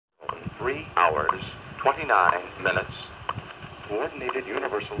3 hours, 29 minutes. Coordinated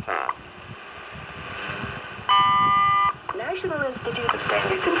Universal Time. National Institute of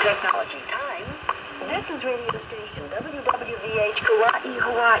Standards and Technology time. This is radio station WWVH Kauai,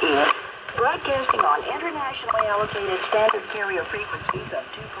 Hawaii, broadcasting on internationally allocated standard carrier frequencies of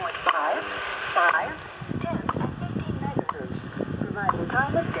 2.5, 5, 10, and 15 megahertz, providing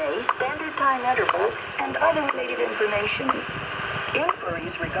time of day, standard time interval, and other related information.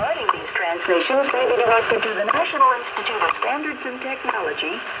 Inquiries regarding these transmissions may be directed to the National Institute of Standards and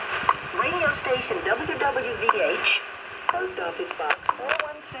Technology, radio station WWVH, Post Office Box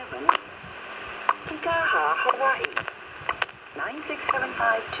 417, Kekaha, Hawaii,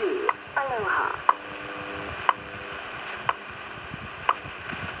 96752. Aloha.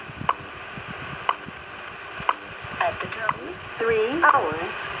 At the tone, 3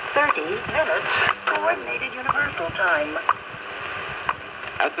 hours, 30 minutes, Coordinated Universal Time.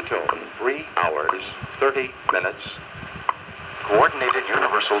 At the tone, 3 hours, 30 minutes. Coordinated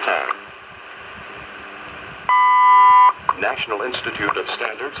Universal Time. National Institute of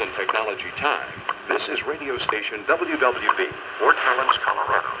Standards and Technology time. This is radio station WWV, Fort Collins,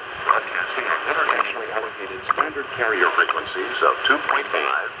 Colorado, broadcasting on internationally allocated standard carrier frequencies of 2.5,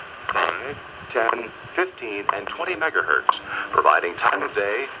 5, 10, 15, and 20 megahertz, providing time of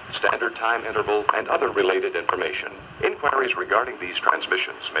day, standard time interval, and other related information. Inquiries regarding these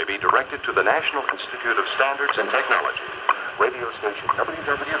transmissions may be directed to the National Institute of Standards and Technology, radio station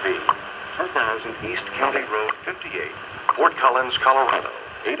WWV, 2000 East County Road 58, Fort Collins, Colorado,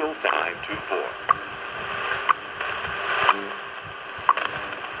 80524.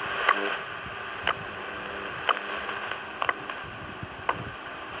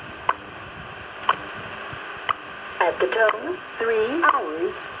 At the tone, 3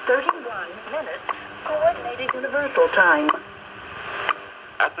 hours, 31 minutes, Coordinated Universal Time.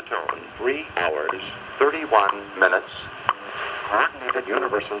 At the tone, 3 hours, 31 minutes, Coordinated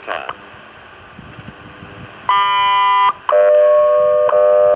Universal Time.